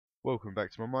Welcome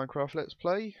back to my Minecraft Let's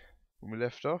Play. When we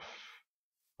left off,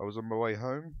 I was on my way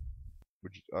home.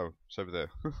 Oh, it's over there.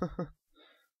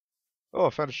 Oh, I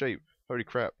found a sheep. Holy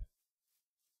crap.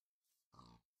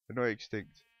 They're not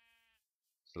extinct.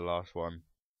 It's the last one.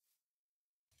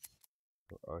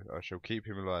 I shall keep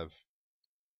him alive.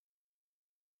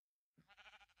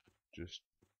 Just,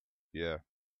 yeah.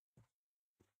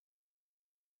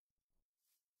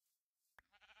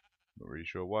 Not really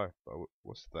sure why. But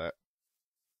what's that?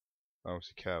 Oh,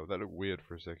 it's a cow. That looked weird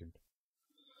for a second.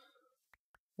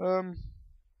 I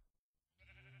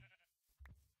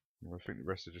think the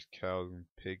rest are just cows and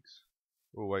pigs.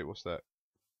 Oh, wait, what's that?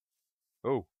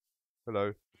 Oh,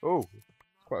 hello. Oh,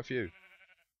 quite a few.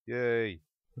 Yay.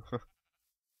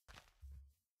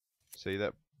 See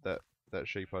that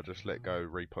sheep I just let go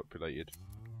repopulated.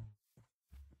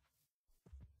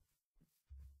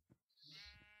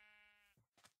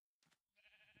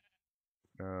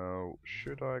 Now,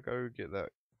 should I go get that?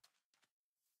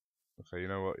 Okay, you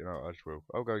know what? I just will.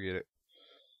 I'll go get it.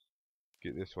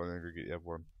 Get this one and go get the other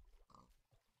one.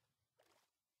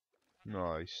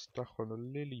 No, he's stuck on a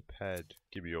lily pad.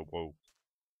 Give me your wool.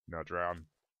 Now drown.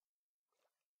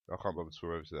 I can't bother to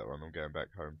swim over to that one. I'm going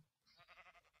back home.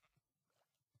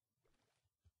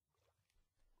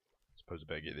 Suppose I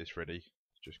better get this ready.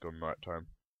 It's just gone night time.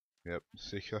 Yep.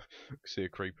 See a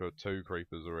creeper. 2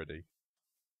 creepers already.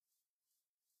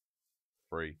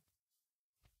 3.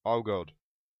 Oh god.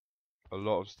 A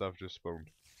lot of stuff just spawned.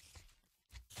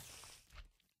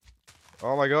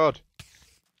 Oh my god.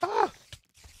 Ah!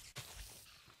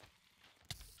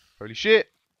 Holy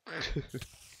shit.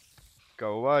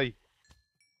 Go away.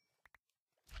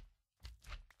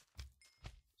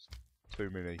 Too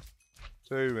many.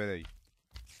 Too many.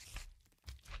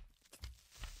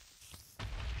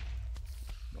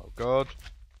 Oh god.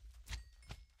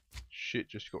 Shit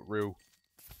just got real.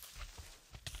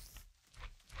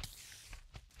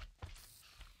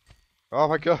 Oh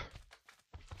my god.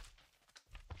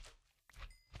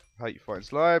 I hate fighting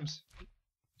slimes.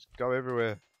 Just go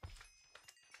everywhere.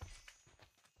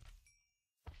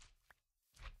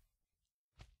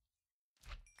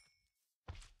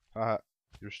 Haha.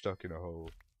 You're stuck in a hole.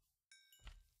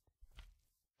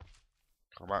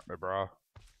 Come at me, bro.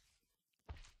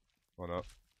 Or not.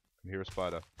 I can hear a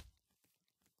spider.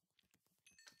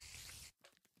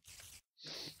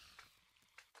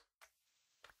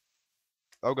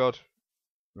 Oh god.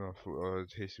 Oh, I thought I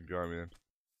was hissing behind me then.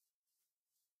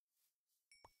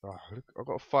 Oh, look, I've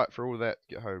got to fight for all that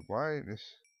to get home. Why ain't this?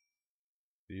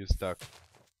 You're stuck.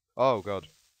 Oh god.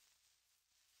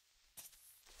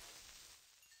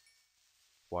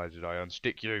 Why did I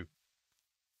unstick you?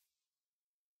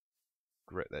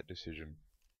 Regret that decision.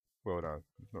 Well, no,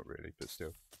 not really, but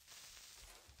still.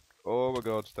 Oh my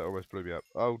god, that almost blew me up.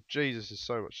 Oh Jesus, there's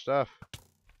so much stuff.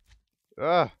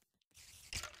 Ah!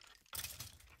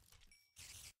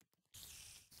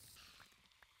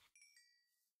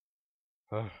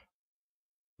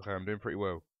 Okay, I'm doing pretty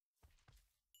well.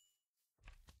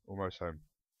 Almost home.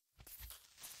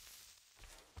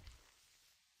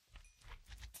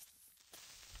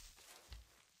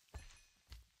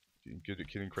 Getting good at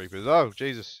killing creepers. Oh,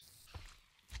 Jesus!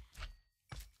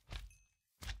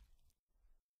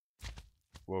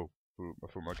 Whoa, ooh, I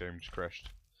thought my game just crashed.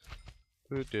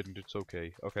 But it didn't, it's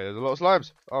okay. Okay, there's a lot of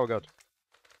slimes! Oh god.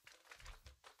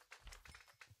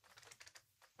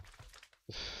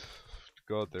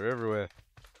 God, they're everywhere.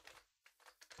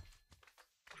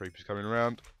 Creepers coming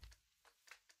around.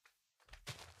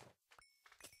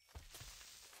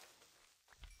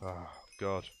 Oh,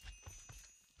 God.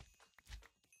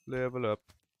 Level up.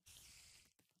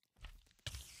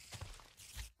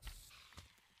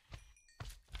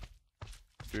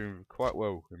 Doing quite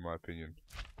well, in my opinion.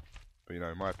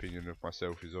 But, my opinion of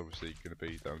myself is obviously going to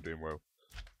be that I'm doing well.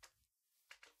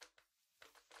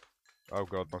 Oh,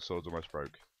 God, my sword's almost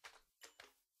broke.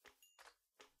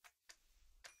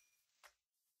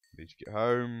 Need to get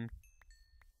home.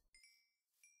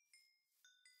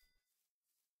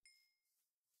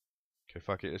 Okay,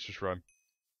 fuck it, let's just run.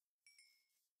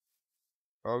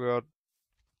 Oh god.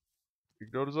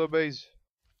 Ignore the zombies.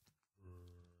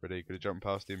 Ready, gonna jump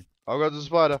past him. Oh god, there's a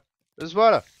spider! There's a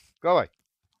spider! Go away!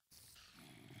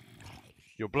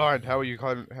 You're blind, how do you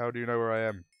know where I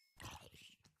am?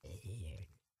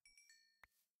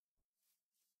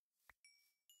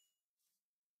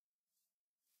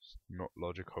 It's not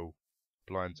logical.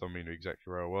 Blind zombie knew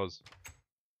exactly where I was.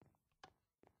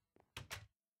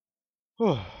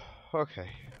 Oh, okay.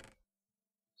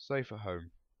 Safe at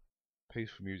home.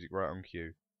 Peaceful music right on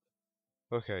cue.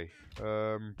 Okay,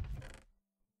 right,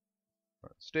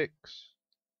 sticks.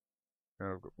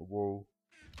 Now I've got my wall.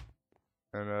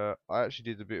 And I actually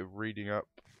did a bit of reading up.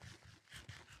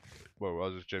 Well, I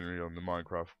was just generally on the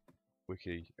Minecraft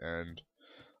wiki, and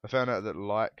I found out that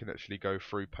light can actually go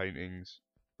through paintings.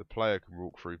 The player can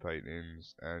walk through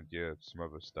paintings, and yeah, some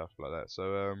other stuff like that.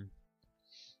 So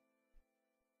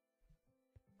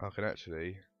I can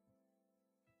actually,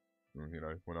 you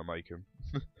know, when I make them,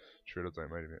 sure I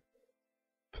don't make it,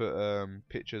 put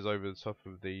pictures over the top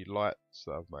of the lights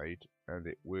that I've made, and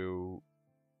it will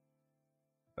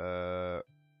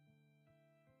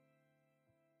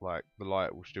like the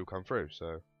light will still come through.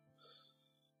 So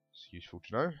it's useful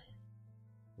to know.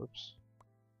 Whoops,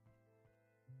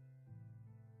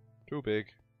 too big.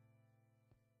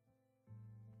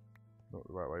 Not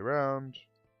the right way round.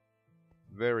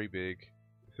 Very big.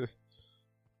 Too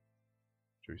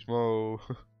small.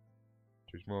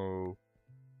 Too small.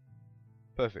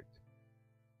 Perfect.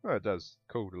 Oh, it does.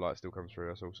 Cool, the light still comes through.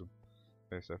 That's awesome.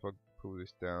 Okay, so if I pull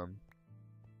this down.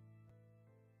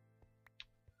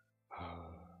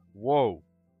 Whoa!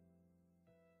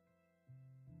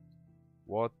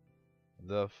 What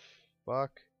the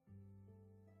fuck?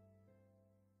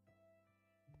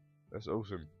 That's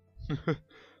awesome.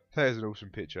 That is an awesome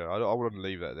picture. I want to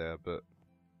leave that there, but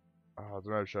I don't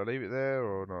know. Should I leave it there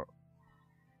or not?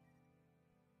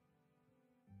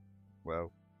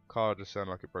 Well, car just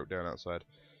sounded like it broke down outside.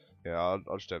 Yeah,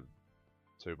 I'll just have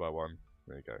 2 by 1.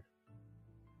 There you go.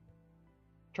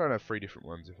 Try and have 3 different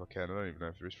ones if I can. I don't even know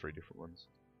if there is 3 different ones.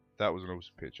 That was an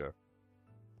awesome picture.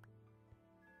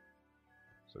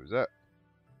 So is that.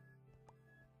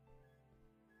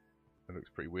 It looks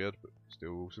pretty weird, but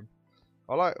still awesome.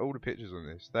 I like all the pictures on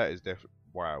this. That is definitely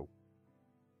wow.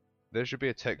 There should be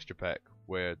a texture pack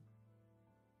where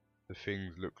the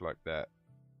things look like that.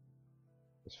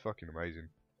 That's fucking amazing.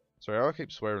 Sorry, I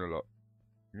keep swearing a lot.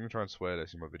 I'm gonna try and swear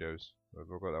less in my videos. I've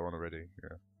got that one already.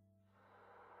 Yeah.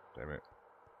 Damn it.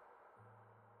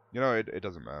 You know, it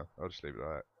doesn't matter. I'll just leave it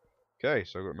like that. Okay,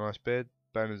 so I've got a nice bed,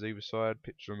 banners either side,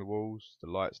 picture on the walls. The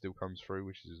light still comes through,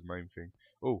 which is the main thing.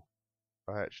 Oh,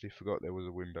 I actually forgot there was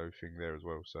a window thing there as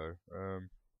well. So,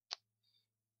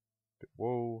 bit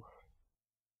wall,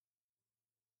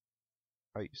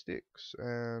 8 sticks,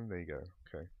 and there you go.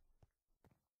 Okay.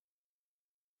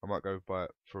 I might go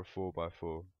for a 4 by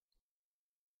 4.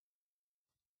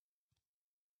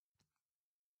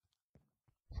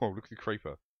 Oh, look at the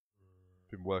creeper.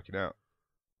 Been working out.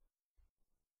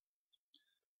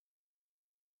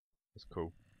 That's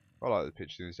cool. I like the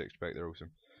pictures in this extra pack, they're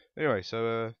awesome. Anyway,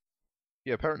 so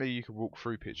yeah, apparently you can walk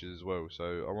through pictures as well,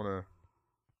 so I wanna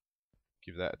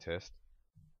give that a test.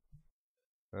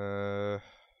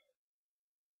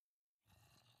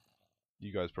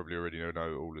 You guys probably already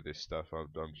know all of this stuff.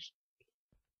 I'm just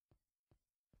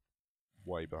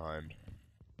way behind.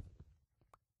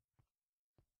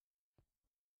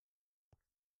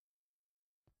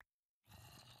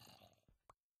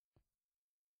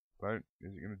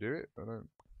 Is it gonna do it? I don't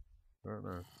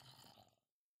know.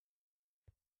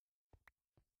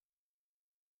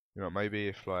 You know, maybe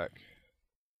if like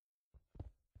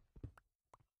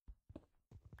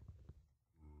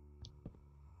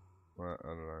I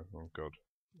don't know. Oh god.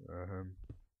 If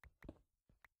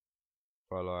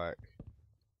I like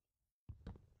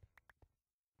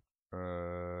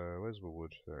where's the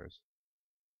wood? There it is.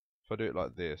 If I do it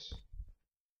like this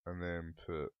and then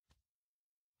put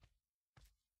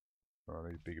I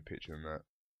need a bigger picture than that.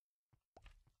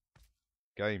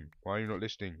 Game, why are you not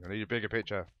listening? I need a bigger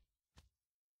picture.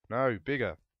 No,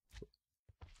 bigger.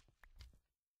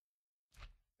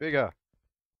 Bigger.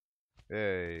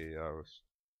 Yay, I was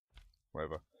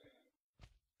whatever.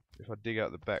 If I dig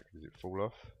out the back, does it fall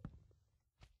off?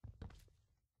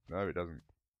 No, it doesn't.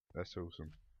 That's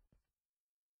awesome.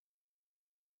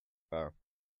 Oh.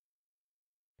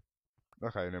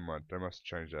 Okay, never mind. They must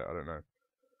have changed that. I don't know.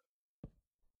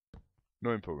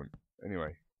 Not important.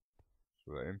 Anyway,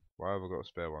 put that in. Why have I got a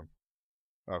spare one?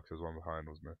 Oh, because there's one behind,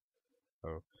 wasn't there?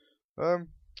 Oh. I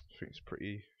think it's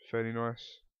pretty fairly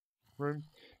nice room.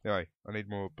 Anyway, I need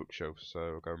more bookshelves, so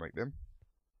I'll go make them.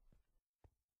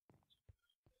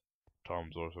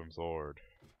 Tom's awesome sword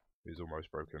is almost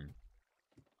broken.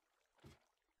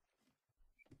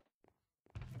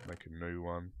 Make a new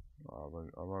one. Oh,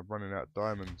 I'm running out of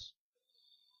diamonds.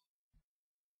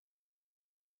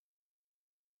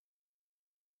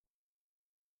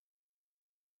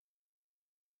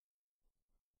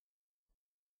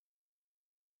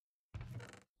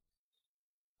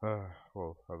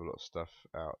 Well, I have a lot of stuff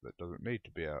out that doesn't need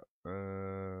to be out.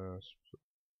 Run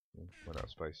out of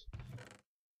space.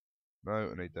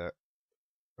 No, I need that.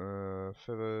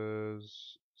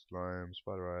 Feathers, slime,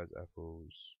 spider eyes,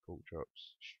 apples, pork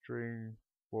chops, string,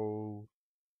 wool,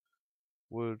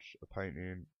 wood, a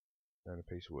painting, and a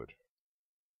piece of wood.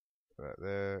 Put that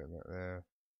there and that there.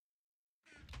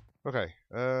 Okay.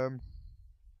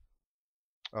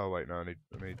 Oh wait, no, I need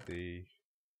the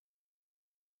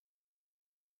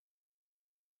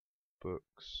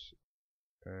books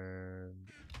and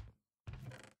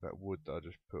that wood that I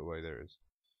just put away. There it is.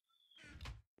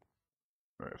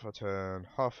 Right, if I turn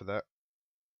half of that,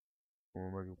 or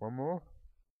maybe one more.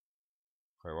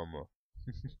 Okay, one more.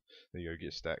 There you go,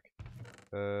 get a stack.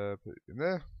 Put it in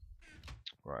there.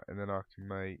 Right, and then I can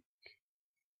make.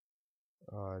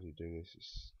 Oh, how do you do this?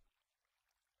 It's,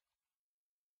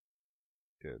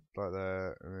 yeah, like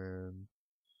that, and then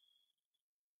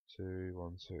 2,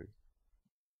 1, 2.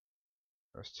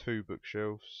 That's 2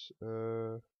 bookshelves.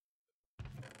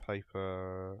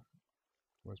 Paper.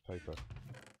 Where's paper?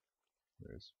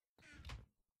 There it is.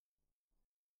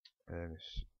 And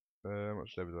it's how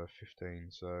much level do I have?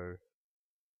 15. So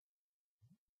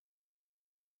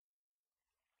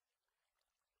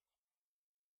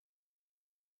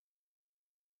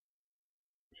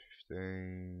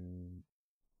 15.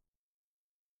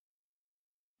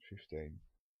 15.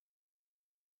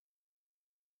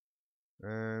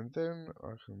 And then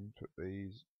I can put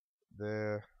these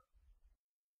there.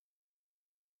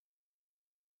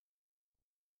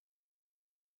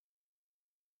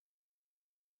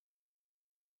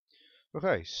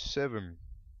 Okay, 7.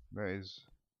 That is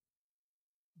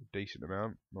a decent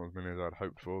amount. Not as many as I'd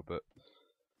hoped for, but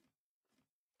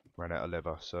ran out of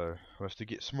leather, so I'll have to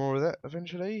get some more of that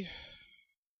eventually.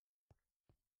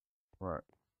 Right,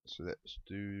 so let's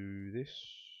do this.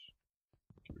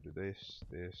 Get rid of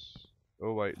this.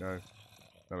 Oh wait, no.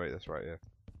 No wait, that's right, yeah.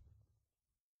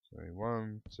 So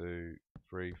 1, 2,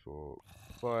 3, 4,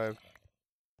 5.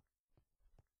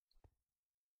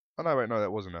 Oh no, wait, no, that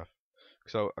was enough.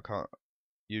 So I can't.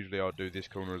 Usually I'll do this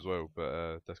corner as well,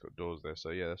 but that's got doors there, so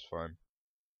yeah, that's fine.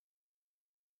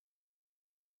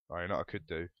 Oh, you know what I could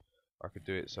do? I could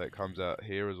do it so it comes out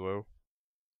here as well.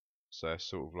 So it's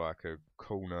sort of like a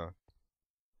corner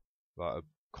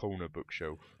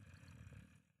bookshelf.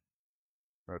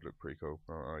 That'd look pretty cool.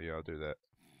 Oh yeah, I'll do that.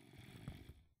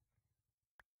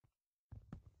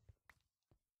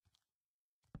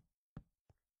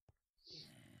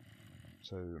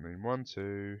 So I mean 1,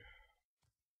 2.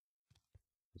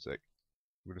 A sec.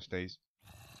 I'm gonna sneeze.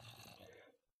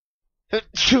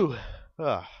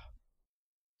 Ah.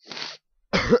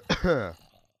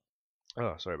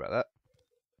 Oh, sorry about that.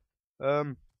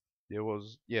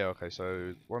 Yeah, okay,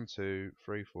 so 1, 2,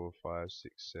 3, 4, 5,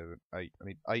 6, 7, 8. I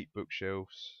need 8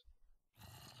 bookshelves.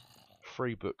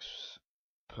 3 books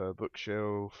per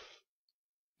bookshelf.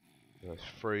 That's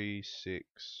 3,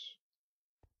 6.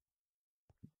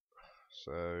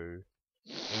 So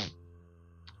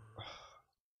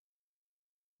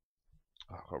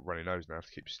oh, I've got a runny nose now, I have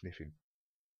to keep sniffing.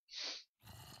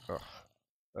 Oh.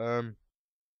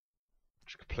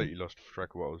 Just completely lost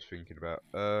track of what I was thinking about.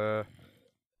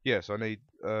 Yes, I need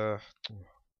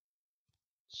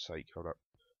sake, hold up.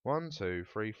 1, 2,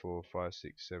 3, 4, 5,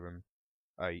 6, 7,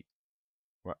 8.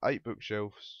 Right, 8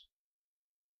 bookshelves.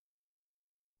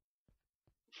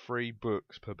 3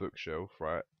 books per bookshelf,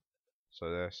 right?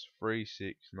 So that's 3,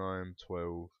 6, 9,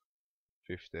 12,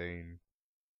 15,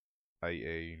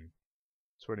 18,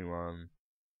 21,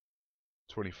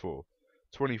 24.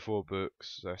 24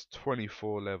 books, that's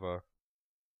 24 leather.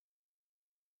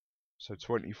 So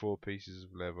 24 pieces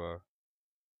of leather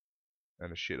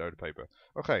and a shitload of paper.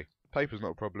 Okay, paper's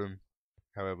not a problem.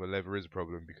 However, leather is a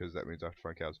problem because that means I have to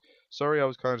find cows. Sorry, I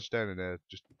was kind of standing there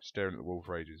just staring at the wall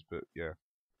for ages, but yeah,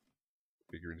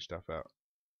 figuring stuff out.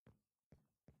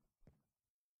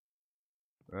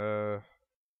 Okay,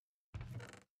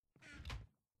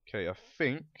 I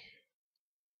think.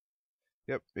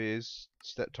 Yep, it is.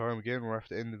 It's that time again. We'll have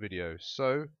to end the video.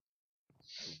 So,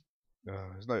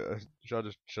 there's no. Should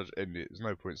I just end it? There's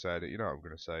no point saying it. You know what I'm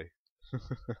gonna say.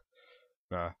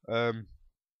 Nah.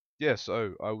 Yeah.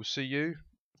 So I will see you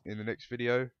in the next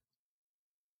video,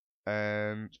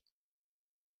 and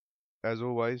as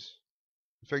always,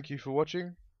 thank you for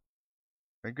watching,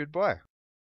 and goodbye.